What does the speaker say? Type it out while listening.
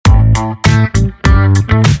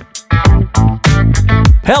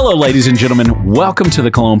Hello, ladies and gentlemen. Welcome to the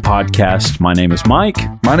Cologne Podcast. My name is Mike.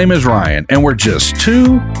 My name is Ryan, and we're just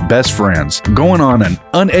two best friends going on an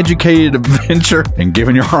uneducated adventure and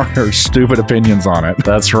giving you our stupid opinions on it.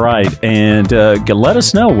 That's right. And let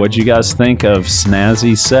us know what you guys think of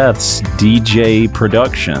Snazzy Seth's DJ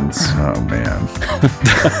Productions. Oh, man.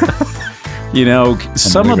 You know,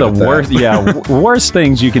 some of the worst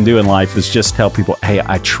things you can do in life is just tell people, hey,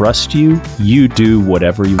 I trust you. You do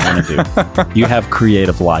whatever you want to do. You have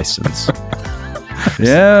creative license.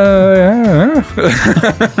 Yeah.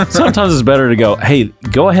 Sometimes it's better to go, hey,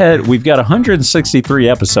 go ahead. We've got 163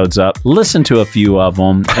 episodes up. Listen to a few of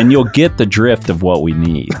them, and you'll get the drift of what we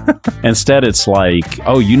need. Instead, it's like,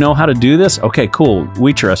 oh, you know how to do this? Okay, cool.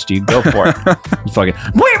 We trust you. Go for it. You fucking...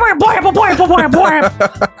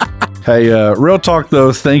 Hey, real talk,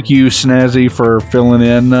 though. Thank you, Snazzy, for filling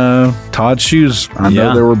in Todd's shoes. I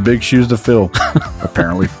know there were big shoes to fill,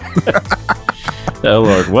 apparently. Oh,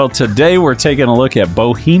 Lord. Well, today we're taking a look at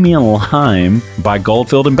Bohemian Lime by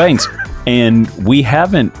Goldfield and Banks. And we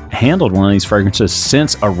haven't handled one of these fragrances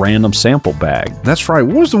since a random sample bag. That's right.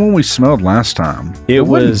 What was the one we smelled last time? It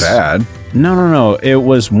wasn't bad. No. It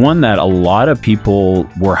was one that a lot of people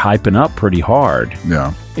were hyping up pretty hard.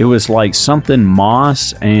 Yeah. It was like something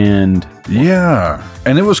moss and... Yeah.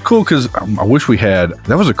 And it was cool because I wish we had...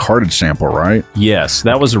 That was a carded sample, right? Yes.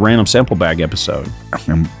 That was a random sample bag episode.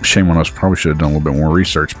 And shame on us. Probably should have done a little bit more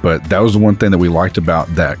research. But that was the one thing that we liked about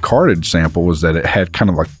that carded sample was that it had kind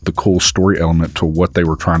of like the cool story element to what they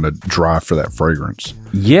were trying to drive for that fragrance.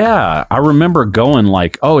 Yeah, I remember going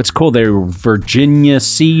like, oh, it's cool. They're Virginia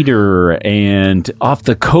cedar, and off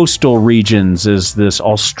the coastal regions is this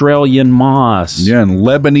Australian moss. Yeah, and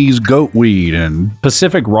Lebanese goatweed and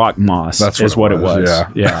Pacific rock moss. That's what it was.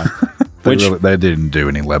 Yeah. They didn't do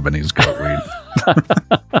any Lebanese goatweed.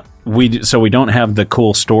 So we don't have the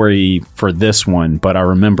cool story for this one, but I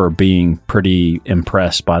remember being pretty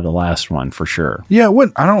impressed by the last one for sure. Yeah,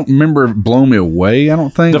 I don't remember it blowing me away, I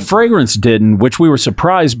don't think. The fragrance didn't, which we were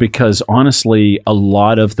surprised because honestly, a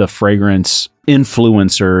lot of the fragrance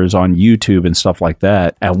influencers on YouTube and stuff like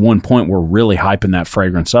that at one point were really hyping that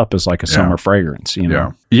fragrance up as like a summer fragrance, you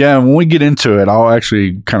know? Yeah, when we get into it, I'll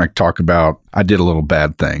actually kind of talk about I did a little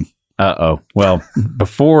bad thing. Uh-oh. Well,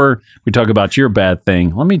 before we talk about your bad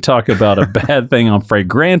thing, let me talk about a bad thing on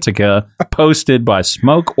Fragrantica posted by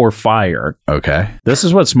Smoke or Fire. Okay. This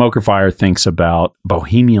is what Smoke or Fire thinks about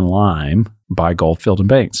Bohemian Lime by Goldfield and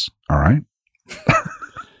Banks. All right.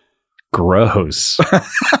 Gross.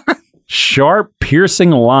 Sharp, piercing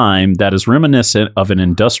lime that is reminiscent of an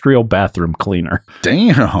industrial bathroom cleaner.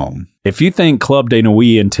 Damn. If you think Club de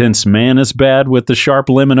Nuit Intense Man is bad with the sharp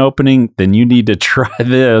lemon opening, then you need to try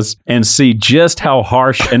this and see just how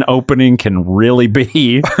harsh an opening can really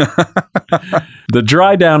be. The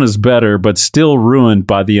dry down is better, but still ruined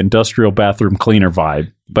by the industrial bathroom cleaner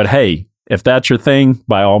vibe. But hey, if that's your thing,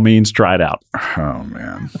 by all means, try it out. Oh,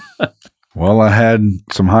 man. Well, I had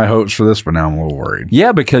some high hopes for this, but now I'm a little worried.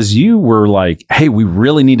 Yeah, because you were like, hey, we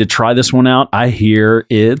really need to try this one out. I hear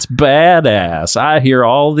it's badass. I hear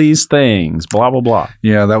all these things, blah, blah, blah.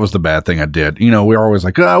 Yeah, that was the bad thing I did. You know, we're always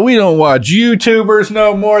like, oh, we don't watch YouTubers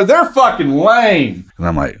no more. They're fucking lame. And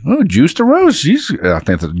I'm like, oh, Juice the Rose. I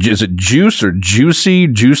think is it Juice or Juicy?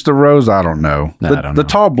 Juice the Rose? I don't know. I don't know. The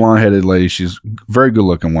tall blonde-headed lady, she's a very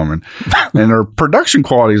good-looking woman. And her production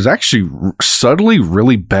quality is actually subtly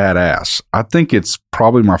really badass. I think it's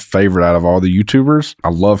probably my favorite out of all the YouTubers. I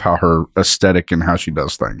love how her aesthetic and how she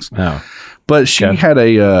does things. Oh. But she had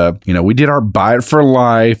we did our Buy It for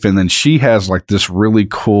Life, and then she has like this really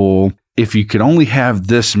cool, if you could only have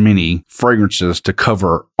this many fragrances to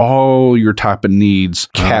cover all your type of needs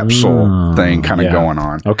capsule thing kind of going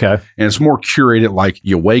on. Okay. And it's more curated, like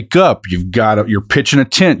you wake up, you're pitching a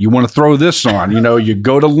tent, you want to throw this on, you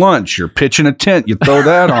go to lunch, you're pitching a tent, you throw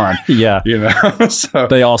that on. Yeah. So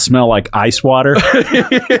they all smell like ice water.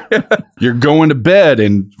 You're going to bed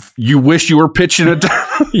and you wish you were pitching a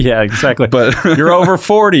tent. Yeah, exactly. But you're over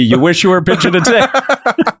 40, you wish you were pitching a tent.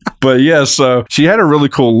 But yeah, so she had a really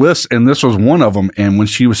cool list, and this was one of them. And when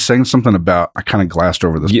she was saying something about, I kind of glassed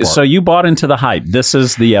over this part. So you bought into the hype. This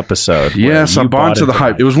is the episode. Yes, I bought into the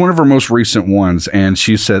hype. It was one of her most recent ones. And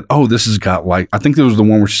she said, oh, this has got like, I think it was the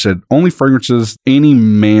one where she said, only fragrances any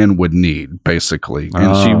man would need, basically.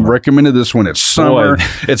 And she recommended this one. It's summer. Boy,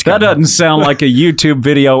 that doesn't sound like a YouTube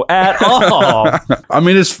video at all. I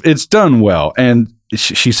mean, it's done well. And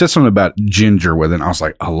she said something about ginger with it. And I was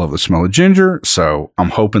like, I love the smell of ginger. So I'm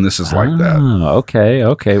hoping this is like that.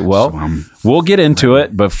 Okay. Well, we'll get into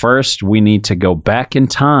it. But first, we need to go back in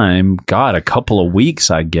time. God, a couple of weeks,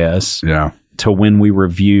 I guess. Yeah. to when we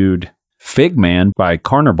reviewed Fig Man by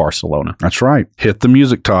Carner Barcelona. That's right. Hit the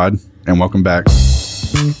music, Todd, and welcome back.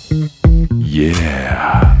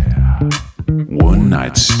 Yeah. One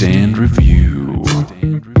Night Stand Review.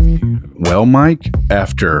 Well, Mike,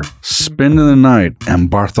 after spending the night in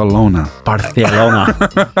Barcelona.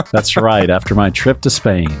 That's right. After my trip to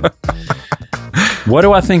Spain. What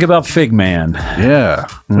do I think about Fig Man? Yeah.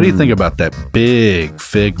 What do you think about that big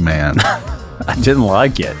Fig Man? I didn't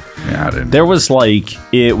like it. Yeah, I didn't. There was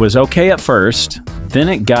it was okay at first. Then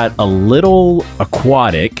it got a little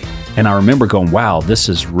aquatic. And I remember going, wow, this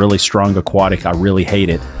is really strong aquatic. I really hate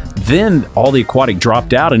it. Then all the aquatic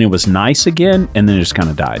dropped out and it was nice again, and then it just kind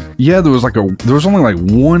of died. Yeah, there was only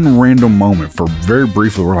one random moment for very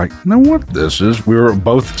briefly. We're like, you know what this is? We were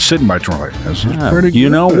both sitting by each other like, this is pretty good. You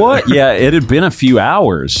know what? Yeah, it had been a few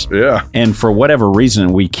hours. Yeah. And for whatever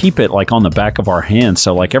reason, we keep it on the back of our hand.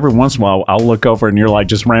 So every once in a while, I'll look over and you're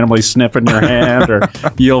just randomly sniffing your hand, or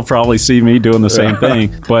you'll probably see me doing the same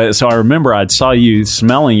thing. But so I remember I saw you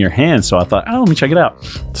smelling your hand. So I thought, let me check it out.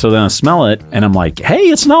 So then I smell it and I'm like, hey,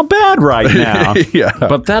 it's not bad right now. Yeah.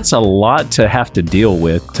 But that's a lot to have to deal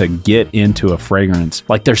with to get into a fragrance.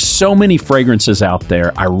 There's so many fragrances out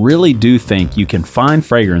there. I really do think you can find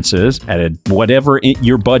fragrances at whatever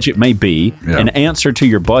your budget may be, an answer to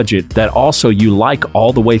your budget that also you like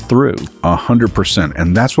all the way through. 100%.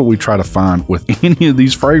 And that's what we try to find with any of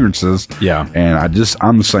these fragrances. Yeah. And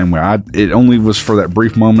I'm the same way. It only was for that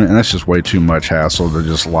brief moment, and that's just way too much hassle to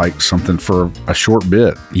just like something for a short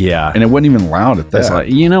bit. Yeah. And it wasn't even loud at that.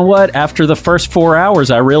 It's you know what? After the first 4 hours,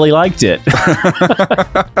 I really liked it.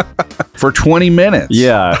 For 20 minutes.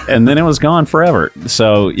 Yeah. And then it was gone forever.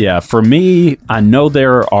 So, yeah, for me, I know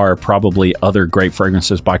there are probably other great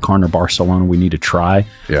fragrances by Carner Barcelona we need to try.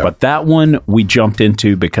 Yeah. But that one we jumped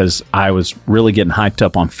into because I was really getting hyped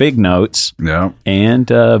up on fig notes. Yeah. And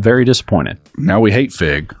very disappointed. Now we hate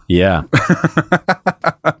fig. Yeah.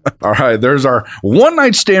 All right. There's our one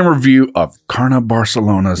night stand review of Carner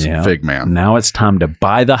Barcelona's Fig Man. Now it's time to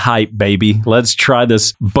buy the hype, baby. Let's try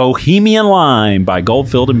this Bohemian Lime by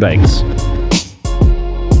Goldfield and Banks.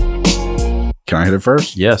 Can I hit it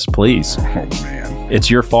first? Yes, please. Oh, man. It's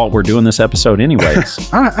your fault we're doing this episode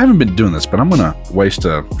anyways. I haven't been doing this, but I'm going to waste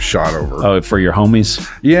a shot over. Oh, for your homies?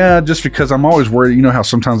 Yeah, just because I'm always worried. You know how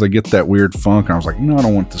sometimes I get that weird funk, and I was like, I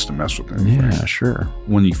don't want this to mess with anything. Yeah, sure.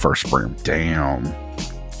 When you first spray them, damn.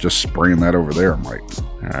 Just spraying that over there, I'm like...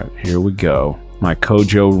 All right, here we go. My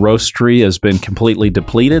Kojo roastery has been completely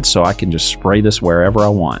depleted, so I can just spray this wherever I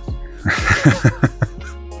want.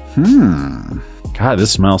 God,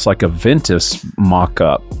 this smells like a Ventus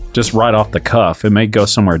mock-up. Just right off the cuff. It may go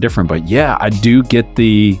somewhere different, but yeah, I do get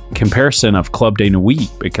the comparison of Club de Nuit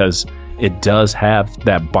because it does have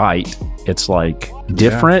that bite. It's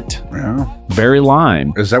different. Yeah. Very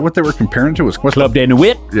lime. Is that what they were comparing to? Club de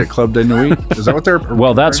Nuit? Yeah, Club de Nuit. Is that what they're...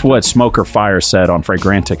 Well, that's what Smoker Fire said on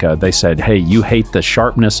Fragrantica. They said, hey, you hate the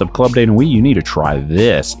sharpness of Club de Nuit? You need to try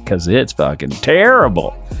this because it's fucking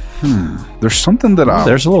terrible. There's something that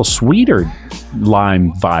there's a little sweeter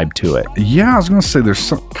lime vibe to it. Yeah, I was going to say there's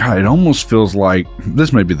some... God, it almost feels like...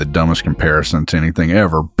 This may be the dumbest comparison to anything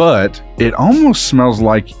ever, but it almost smells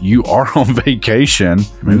like you are on vacation.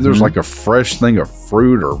 Maybe there's a fresh thing of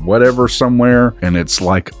fruit or whatever somewhere, and it's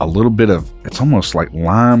a little bit of... It's almost like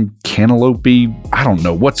lime, cantaloupe-y. I don't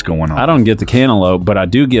know what's going on. I don't get the cantaloupe, but I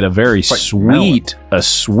do get a very sweet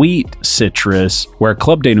citrus, where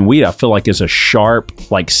Club de Nuit I feel like is a sharp,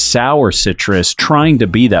 sour citrus trying to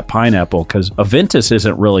be that pineapple, because Aventus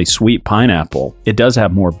isn't really sweet pineapple. It does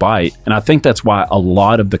have more bite, and I think that's why a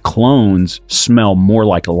lot of the clones smell more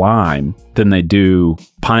like a lime than they do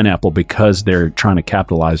pineapple, because they're trying to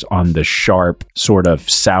capitalize on the sharp sort of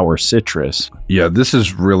sour citrus. Yeah, this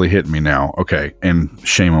is really hitting me now. Okay, and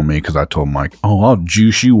shame on me because I told Mike, I'll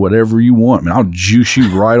juice you whatever you want. Man, I'll juice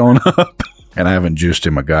you right on up. And I haven't juiced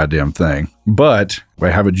him a goddamn thing. But I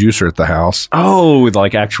have a juicer at the house. Oh,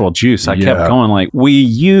 actual juice. I kept going we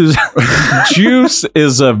use... Juice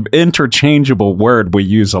is an interchangeable word we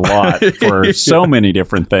use a lot for so many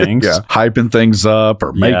different things. Yeah, hyping things up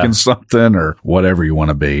or making something or whatever you want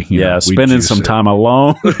to be. You know, spending some time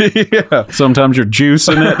alone. Yeah. Sometimes you're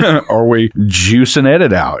juicing it. Or we juicing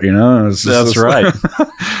it out, That's right.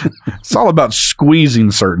 It's all about squeezing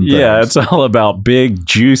certain things. Yeah, it's all about big,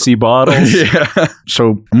 juicy bottles. Yeah.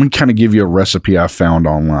 So I'm going to kind of give you a recipe I found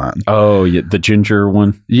online. Oh, yeah, the ginger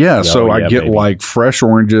one? Yeah. So I get fresh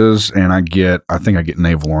oranges, and I think I get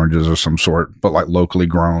navel oranges of some sort, but locally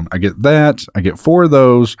grown. I get that. I get 4 of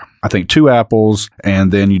those. I think 2 apples,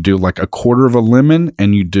 and then you do like a quarter of a lemon,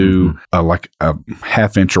 and you do like a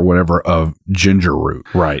half inch or whatever of ginger root.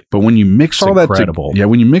 Right. But when you mix all incredible.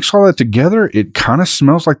 when you mix all that together, it kind of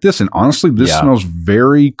smells like this. And honestly, this smells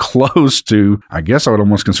very close to, I guess I would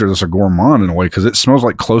almost consider this a gourmand in a way, because it smells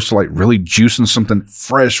like close to like really juicing something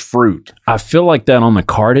fresh fruit. I feel like that on the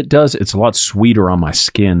card it does. It's a lot sweeter on my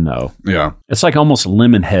skin, though. Yeah. It's like almost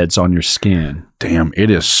lemon heads on your skin. Damn, it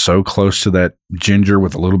is so close to that ginger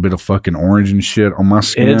with a little bit of fucking orange and shit on my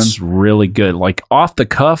skin. It's really good. Like off the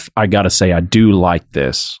cuff, I got to say, I do like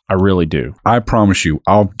this. I really do. I promise you,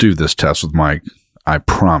 I'll do this test with Mike. I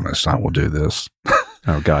promise I will do this.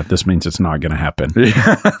 Oh, God, this means it's not going to happen.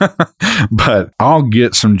 But I'll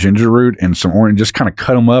get some ginger root and some orange, just kind of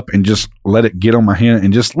cut them up and just let it get on my hand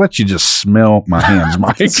and just let you just smell my hands,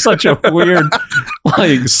 Mike. It's such a weird,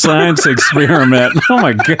 like, science experiment. Oh,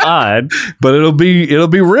 my God. But it'll be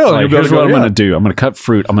real. Like, here's what I'm going to do. I'm going to cut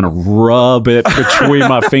fruit. I'm going to rub it between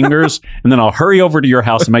my fingers, and then I'll hurry over to your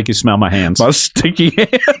house and make you smell my hands. My sticky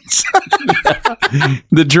hands.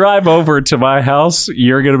 The drive over to my house,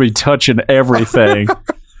 you're going to be touching everything.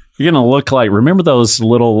 You're going to look like, remember those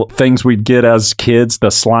little things we'd get as kids, the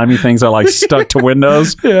slimy things that like stuck to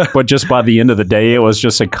windows? Yeah. But just by the end of the day, it was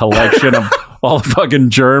just a collection of all the fucking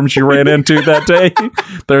germs you ran into that day.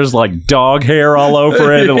 There's like dog hair all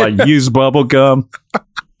over it and like used bubble gum.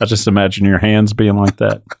 I just imagine your hands being like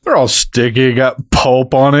that. They're all sticky, got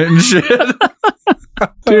pulp on it and shit.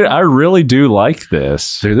 Dude, I really do like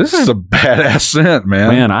this. Dude, this is a badass scent, man.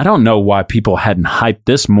 Man, I don't know why people hadn't hyped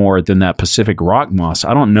this more than that Pacific Rock Moss.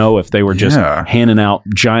 I don't know if they were just handing out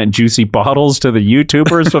giant juicy bottles to the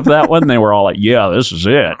YouTubers of that one. They were all like, yeah, this is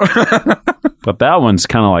it. But that one's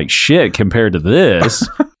kind of like shit compared to this.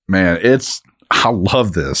 Man, I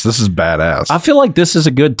love this. This is badass. I feel like this is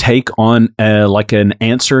a good take on like an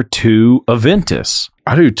answer to Aventus.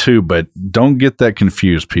 I do too, but don't get that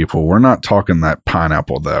confused, people. We're not talking that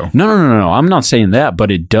pineapple, though. No. I'm not saying that, but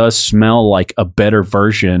it does smell like a better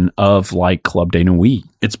version of like Club de Nuit.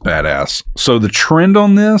 It's badass. So the trend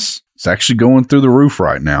on this is actually going through the roof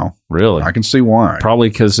right now. Really? I can see why. Probably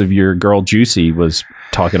because of your girl Juicy was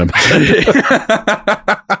talking about it.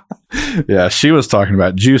 Yeah, she was talking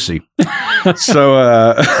about Juicy.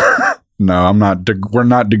 So, no, I'm not. We're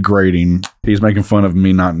not degrading. He's making fun of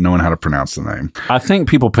me not knowing how to pronounce the name. I think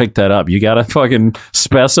people picked that up. You got to fucking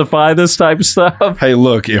specify this type of stuff. Hey,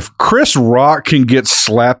 look, if Chris Rock can get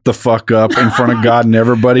slapped the fuck up in front of God and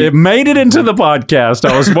everybody. It made it into the podcast.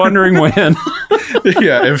 I was wondering when.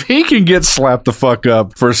 Yeah, if he can get slapped the fuck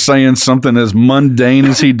up for saying something as mundane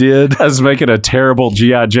as he did. As making a terrible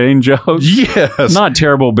G.I. Jane joke. Yes. Not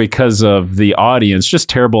terrible because of the audience, just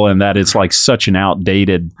terrible in that it's like such an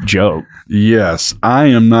outdated joke. Yes, I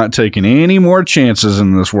am not taking any more chances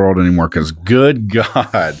in this world anymore because good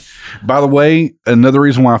God. By the way, another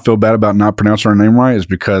reason why I feel bad about not pronouncing her name right is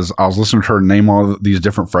because I was listening to her name all these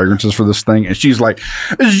different fragrances for this thing, and she's like,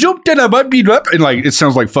 and like it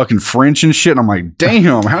sounds like fucking French and shit. And I'm like,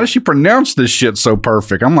 damn, how does she pronounce this shit so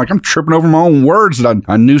perfect? I'm like, I'm tripping over my own words that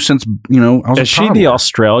I knew since, I was Is she the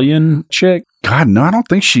Australian chick? God, no, I don't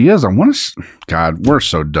think she is. I want to. God, we're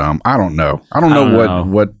so dumb. I don't know. I don't know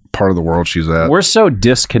what part of the world she's at. We're so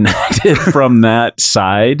disconnected from that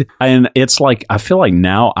side. And it's like, I feel like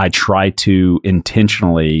now I try to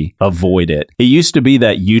intentionally avoid it. It used to be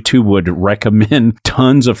that YouTube would recommend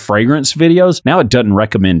tons of fragrance videos. Now it doesn't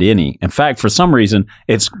recommend any. In fact, for some reason,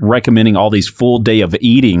 it's recommending all these full day of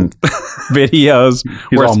eating videos.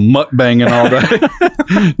 He's all mukbanging all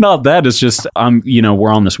day. Not that, it's just,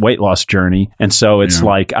 we're on this weight loss journey. And so it's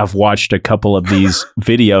like, I've watched a couple of these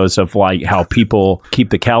videos of like how people keep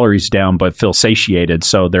the calories down but feel satiated,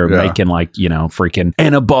 so they're making like freaking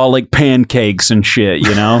anabolic pancakes and shit.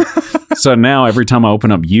 So now every time I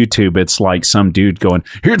open up YouTube, it's like some dude going,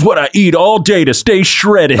 here's what I eat all day to stay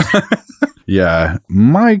shredded. Yeah,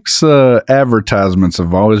 Mike's advertisements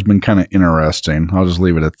have always been kind of interesting. I'll just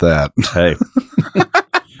leave it at that. Hey,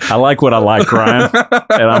 I like what I like, Ryan,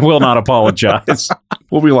 and I will not apologize.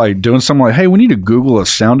 We'll be like doing something like, hey, we need to Google a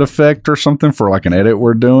sound effect or something for like an edit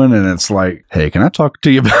we're doing. And it's like, hey, can I talk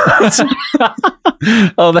to you about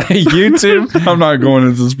Oh, that YouTube? I'm not going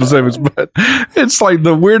into the specifics, but it's like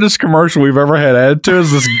the weirdest commercial we've ever had added to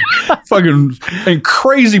is this fucking and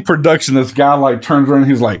crazy production. This guy like turns around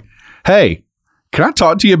and he's like, hey, can I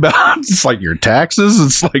talk to you about it's like your taxes?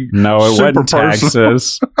 It's like no, it wasn't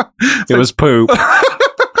taxes. It was poop.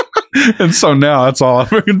 And so now that's all I'm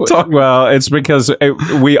going to talk about. Well, it's because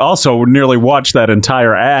we also nearly watched that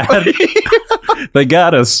entire ad. They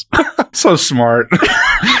got us. So smart.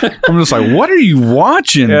 I'm just like, what are you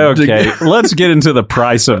watching? Okay, let's get into the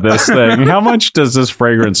price of this thing. How much does this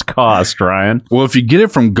fragrance cost, Ryan? Well, if you get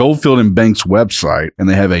it from Goldfield and Bank's website, and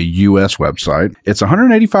they have a U.S. website, it's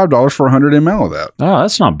 $185 for 100 ml of that. Oh,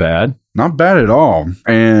 that's not bad. Not bad at all.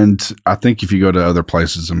 And I think if you go to other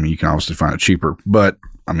places, I mean, you can obviously find it cheaper. But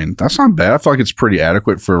I mean, that's not bad. I feel like it's pretty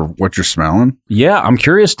adequate for what you're smelling. Yeah, I'm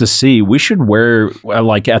curious to see. We should wear,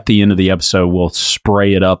 like at the end of the episode, we'll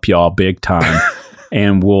spray it up, y'all, big time.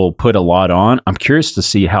 And we'll put a lot on. I'm curious to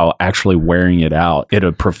see how actually wearing it out,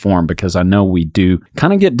 it'll perform, because I know we do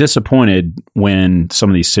kind of get disappointed when some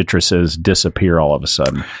of these citruses disappear all of a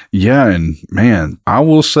sudden. Yeah, and man, I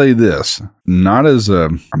will say this, not as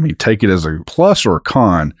take it as a plus or a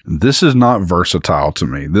con. This is not versatile to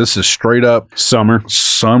me. This is straight up summer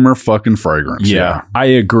fucking fragrance. Yeah, I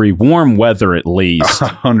agree. Warm weather at least.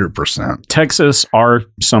 100%. Texas, our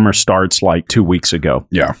summer starts like 2 weeks ago.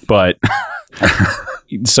 Yeah. But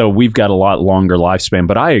so we've got a lot longer lifespan,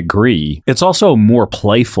 but I agree. It's also a more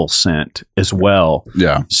playful scent as well.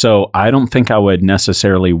 Yeah. So I don't think I would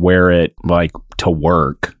necessarily wear it like to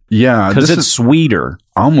work. Yeah. Because it's sweeter.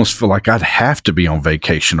 I almost feel like I'd have to be on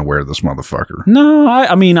vacation to wear this motherfucker. No,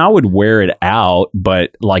 I mean, I would wear it out,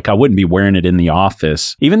 but like I wouldn't be wearing it in the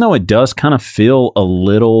office, even though it does kind of feel a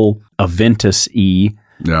little Aventus-y.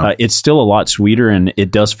 Yeah. It's still a lot sweeter, and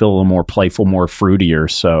it does feel a little more playful, more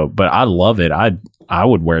fruitier. So, but I love it. I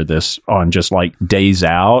would wear this on just like days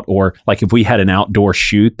out, or like if we had an outdoor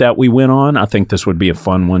shoot that we went on, I think this would be a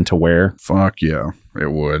fun one to wear. Fuck yeah,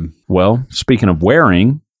 it would. Well, speaking of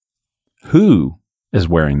wearing, who is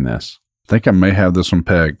wearing this? I think I may have this one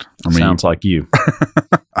pegged. Sounds like you.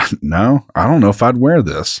 No, I don't know if I'd wear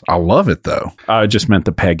this. I love it though. I just meant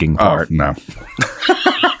the pegging part. Oh, no.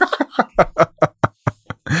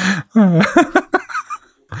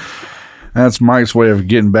 That's Mike's way of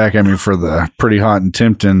getting back at me for the pretty hot and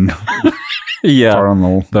tempting. Yeah, part on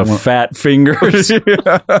the fat fingers.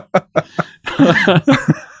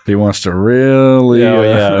 He wants to really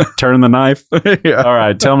turn the knife. Yeah. All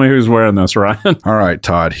right, tell me who's wearing this, Ryan. All right,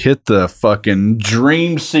 Todd, hit the fucking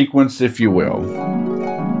dream sequence, if you will.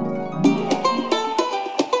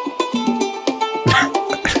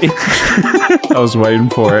 I was waiting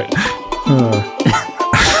for it.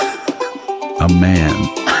 A man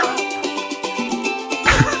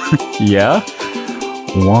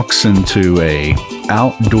walks into a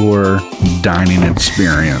outdoor dining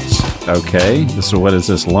experience. Okay, what is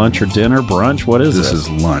this, lunch or dinner, brunch? What is this? This is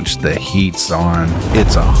lunch. The heat's on.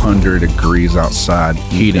 It's 100 degrees outside.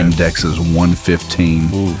 Heat index is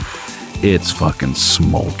 115. Oof. It's fucking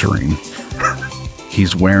smoldering.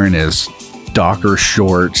 He's wearing his Docker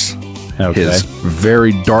shorts. Okay. His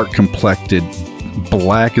very dark complected,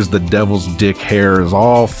 black as the devil's dick hair is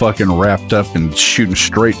all fucking wrapped up and shooting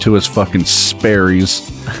straight to his fucking Sperry's.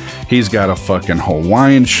 He's got a fucking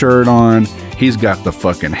Hawaiian shirt on. He's got the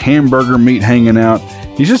fucking hamburger meat hanging out.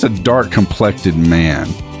 He's just a dark complected man.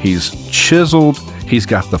 He's chiseled. He's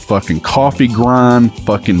got the fucking coffee grind,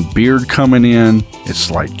 fucking beard coming in.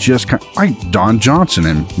 It's like just kind of like Don Johnson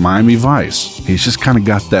in Miami Vice. He's just kind of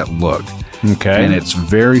got that look. Okay. And it's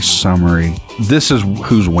very summery. This is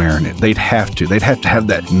who's wearing it. They'd have to have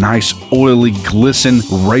that nice, oily, glisten,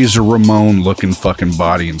 Razor Ramon looking fucking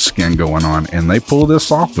body and skin going on. And they pull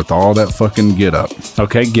this off with all that fucking get up.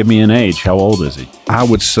 Okay, give me an age. How old is he? I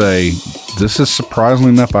would say, this is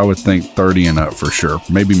surprisingly enough, I would think 30 and up for sure.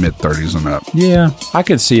 Maybe mid-30s and up. Yeah, I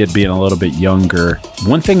could see it being a little bit younger.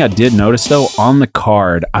 One thing I did notice, though, on the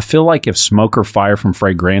card, I feel like if Smoker Fire from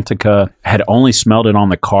Fragrantica had only smelled it on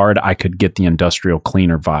the card, I could get the industrial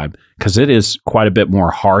cleaner vibe, because it is quite a bit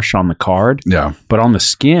more harsh on the card. Yeah. But on the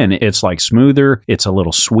skin, it's like smoother. It's a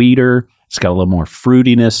little sweeter. It's got a little more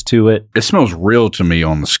fruitiness to it. It smells real to me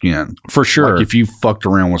on the skin. For sure. Like if you fucked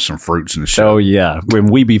around with some fruits and shit. Oh, yeah. When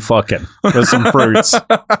we be fucking with some fruits,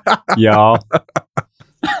 y'all.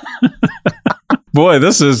 Boy,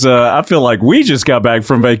 this is, I feel like we just got back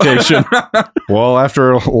from vacation. Well,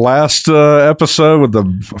 after last episode with the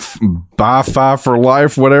Buy Five for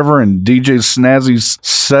Life, whatever, and DJ Snazzy's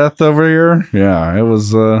Seth over here, yeah, it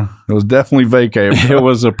was definitely vacay. It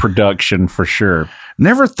was a production for sure.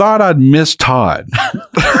 Never thought I'd miss Todd.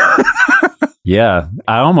 Yeah,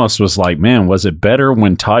 I almost was like, man, was it better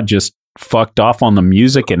when Todd just fucked off on the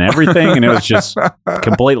music and everything and it was just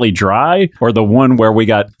completely dry, or the one where we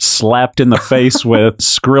got slapped in the face with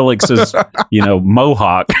Skrillex's,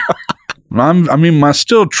 mohawk? My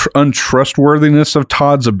still untrustworthiness of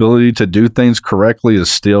Todd's ability to do things correctly is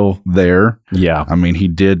still there. Yeah. I mean, he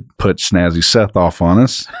did put Snazzy Seth off on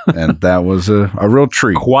us, and that was a real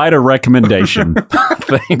treat. Quite a recommendation.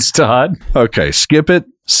 Thanks, Todd. Okay, skip it.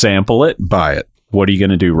 Sample it. Buy it. What are you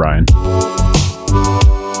going to do, Ryan?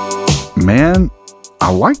 Man,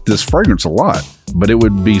 I like this fragrance a lot, but it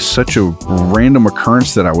would be such a random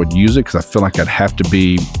occurrence that I would use it because I feel like I'd have to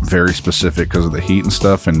be very specific because of the heat and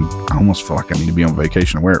stuff, and I almost feel like I need to be on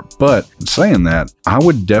vacation to wear it. But saying that, I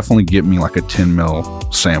would definitely get me like a 10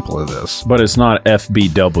 mil sample of this. But it's not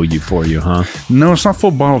FBW for you, huh? No, it's not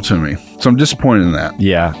full bottle to me. So I'm disappointed in that.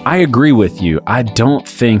 Yeah, I agree with you. I don't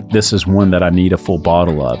think this is one that I need a full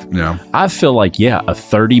bottle of. Yeah. I feel like, a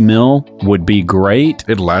 30 mil would be great.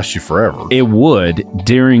 It'd last you forever. It would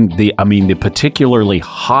during the particularly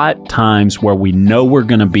hot times where we know we're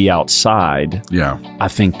going to be outside. Yeah. I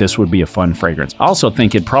think this would be a fun fragrance. I also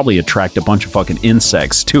think it'd probably attract a bunch of fucking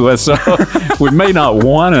insects to us. So we may not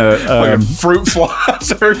want to. Like fruit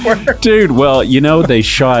flies everywhere. Dude, well, they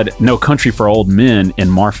shot No Country for Old Men in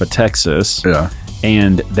Marfa, Texas. Yeah.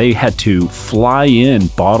 And they had to fly in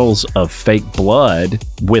bottles of fake blood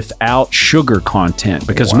without sugar content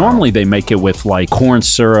because normally they make it with like corn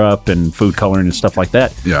syrup and food coloring and stuff like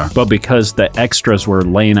that. Yeah. But because the extras were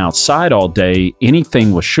laying outside all day,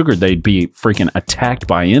 anything with sugar, they'd be freaking attacked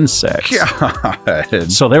by insects.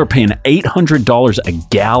 God. So they were paying $800 a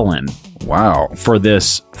gallon. Wow. For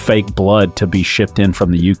this fake blood to be shipped in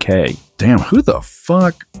from the UK. Damn, who the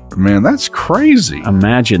fuck? Man, that's crazy.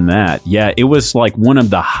 Imagine that. Yeah, it was like one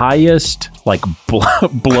of the highest like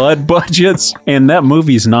blood budgets. And that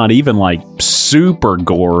movie's not even like super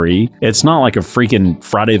gory. It's not like a freaking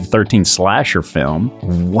Friday the 13th slasher film.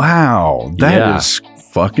 Wow. That is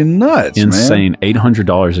fucking nuts. Insane. Man.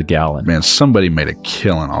 $800 a gallon. Man, somebody made a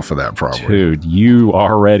killing off of that probably. Dude, you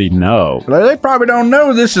already know. They probably don't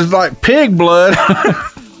know this is like pig blood.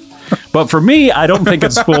 But for me, I don't think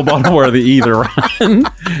it's full bottle worthy either, Ryan.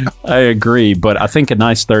 I agree, but I think a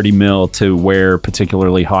nice 30 mil to wear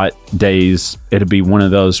particularly hot days, it'd be one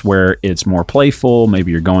of those where it's more playful.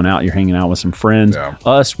 Maybe you're going out, you're hanging out with some friends. Yeah.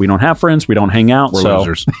 Us, we don't have friends, we don't hang out. We're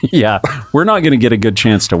losers. Yeah, we're not going to get a good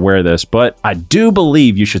chance to wear this, but I do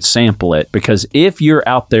believe you should sample it because if you're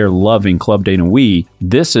out there loving Club de Nuit,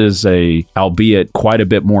 this is albeit quite a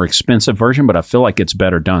bit more expensive version, but I feel like it's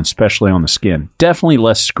better done, especially on the skin. Definitely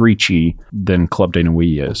less screechy than Club de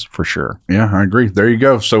Nuit is, for sure. Yeah, I agree. There you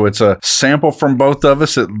go. So it's a sample from both of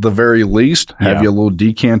us at the very least. Have you a little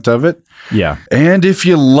decant of it. Yeah. And if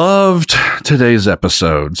you loved today's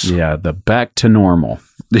episodes. Yeah, the back to normal.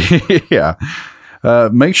 Yeah.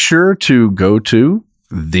 Make sure to go to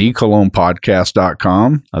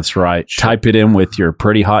thecolognepodcast.com. That's right. Type it in with your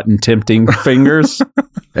pretty hot and tempting fingers.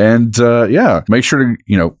 And make sure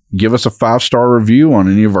to, give us a 5-star review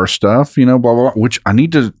on any of our stuff, blah, blah, blah, which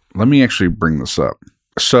let me actually bring this up.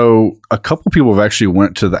 So a couple people have actually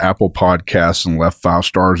went to the Apple Podcasts and left 5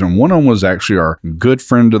 stars. And one of them was actually our good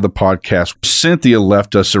friend of the podcast. Cynthia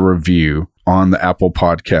left us a review on the Apple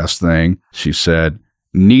Podcast thing. She said,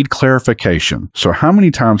 need clarification. So how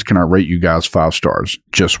many times can I rate you guys 5 stars?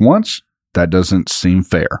 Just once? That doesn't seem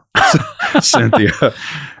fair. Cynthia.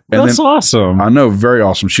 And that's awesome. I know, very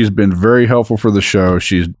awesome. She's been very helpful for the show.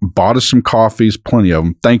 She's bought us some coffees, plenty of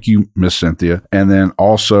them. Thank you, Miss Cynthia. And then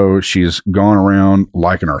also she's gone around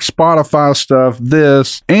liking our Spotify stuff,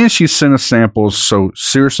 and she sent us samples. So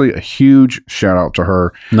seriously, a huge shout out to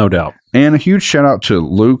her. No doubt. And a huge shout out to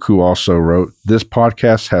Luke, who also wrote, this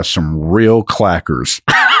podcast has some real clackers.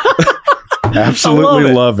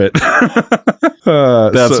 Absolutely love it.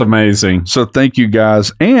 That's amazing. So thank you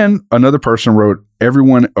guys. And another person wrote,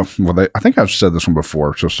 everyone, I think I've said this one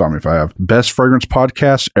before, so stop me if I have. Best fragrance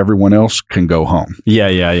podcast, everyone else can go home.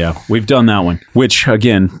 Yeah. We've done that one, which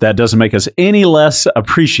again, that doesn't make us any less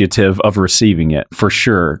appreciative of receiving it, for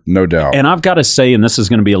sure. No doubt. And I've got to say, and this is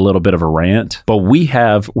going to be a little bit of a rant, but we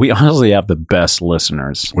honestly have the best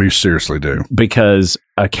listeners. We seriously do. Because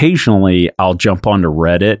occasionally I'll jump onto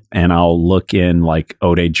Reddit and I'll look in like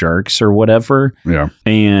Ode Jerks or whatever. Yeah.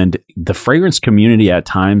 And the fragrance community at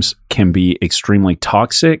times can be extremely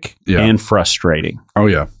toxic and frustrating. Oh,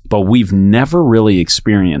 yeah. But we've never really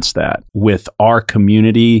experienced that with our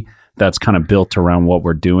community that's kind of built around what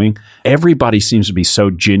we're doing. Everybody seems to be so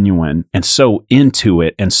genuine and so into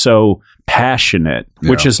it and so passionate,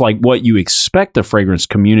 which is like what you expect the fragrance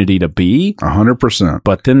community to be. 100%.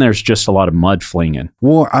 But then there's just a lot of mud flinging.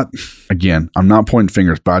 Well, I'm not pointing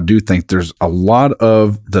fingers, but I do think there's a lot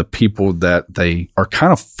of the people that they are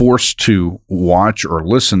kind of forced to watch or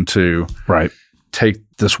listen to. Right. take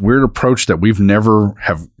this weird approach that we've never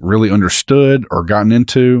have really understood or gotten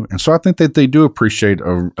into. And so I think that they do appreciate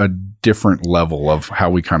a different level of how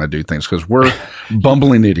we kind of do things because we're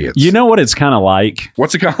bumbling idiots. You know what it's kind of like?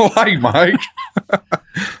 What's it kind of like, Mike?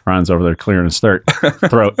 Ryan's over there clearing his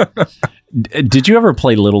throat. Did you ever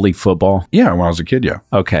play Little League football? Yeah, when I was a kid, yeah.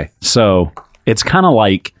 Okay. So it's kind of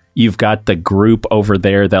like you've got the group over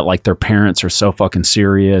there that like their parents are so fucking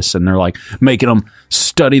serious and they're like making them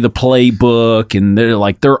study the playbook and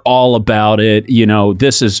they're all about it. You know,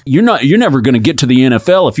 you're never going to get to the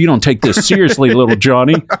NFL if you don't take this seriously, little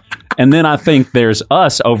Johnny. And then I think there's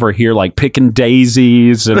us over here like picking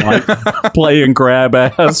daisies and like playing grab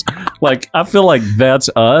ass. Like I feel like that's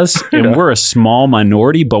us and we're a small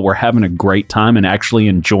minority, but we're having a great time and actually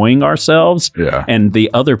enjoying ourselves. Yeah. And the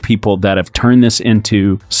other people that have turned this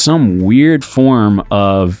into some weird form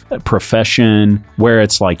of profession where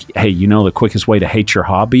it's like, hey, you know, the quickest way to hate your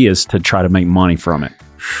hobby is to try to make money from it.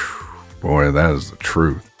 Boy, that is the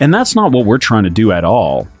truth. And that's not what we're trying to do at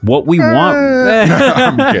all. What we want...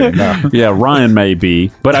 I'm kidding. No. Yeah, Ryan may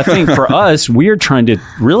be. But I think for us, we're trying to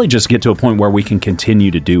really just get to a point where we can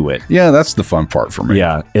continue to do it. Yeah, that's the fun part for me.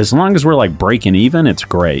 Yeah, as long as we're like breaking even, it's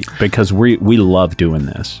great because we love doing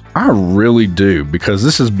this. I really do because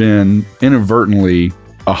this has been inadvertently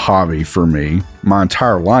a hobby for me. My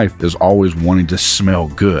entire life is always wanting to smell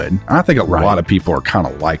good. I think a lot of people are kind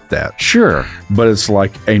of like that. Sure. But it's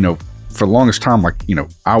like, you know, for the longest time, like, you know,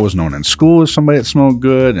 I was known in school as somebody that smelled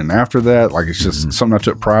good. And after that, like, it's just something I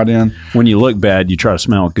took pride in. When you look bad, you try to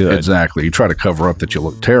smell good. Exactly. You try to cover up that you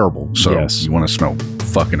look terrible. So you want to smell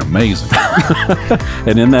fucking amazing.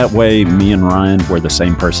 And in that way, me and Ryan were the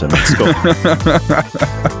same person at school.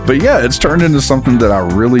 But yeah, it's turned into something that I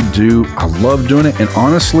really do. I love doing it. And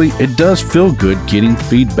honestly, it does feel good getting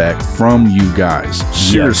feedback from you guys.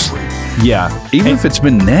 Seriously. Yes. Yeah. Even if it's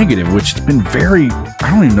been negative, which it's been I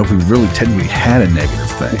don't even know if we really technically had a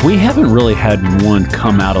negative thing. We haven't really had one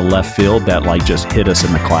come out of left field that like just hit us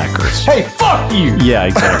in the clackers. Hey, fuck you! Yeah,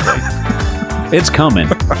 exactly. It's coming.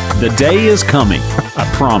 The day is coming.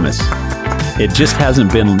 I promise. It just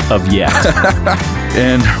hasn't been of yet.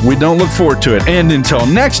 And we don't look forward to it. And until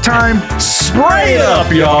next time, spray it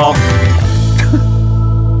up, y'all!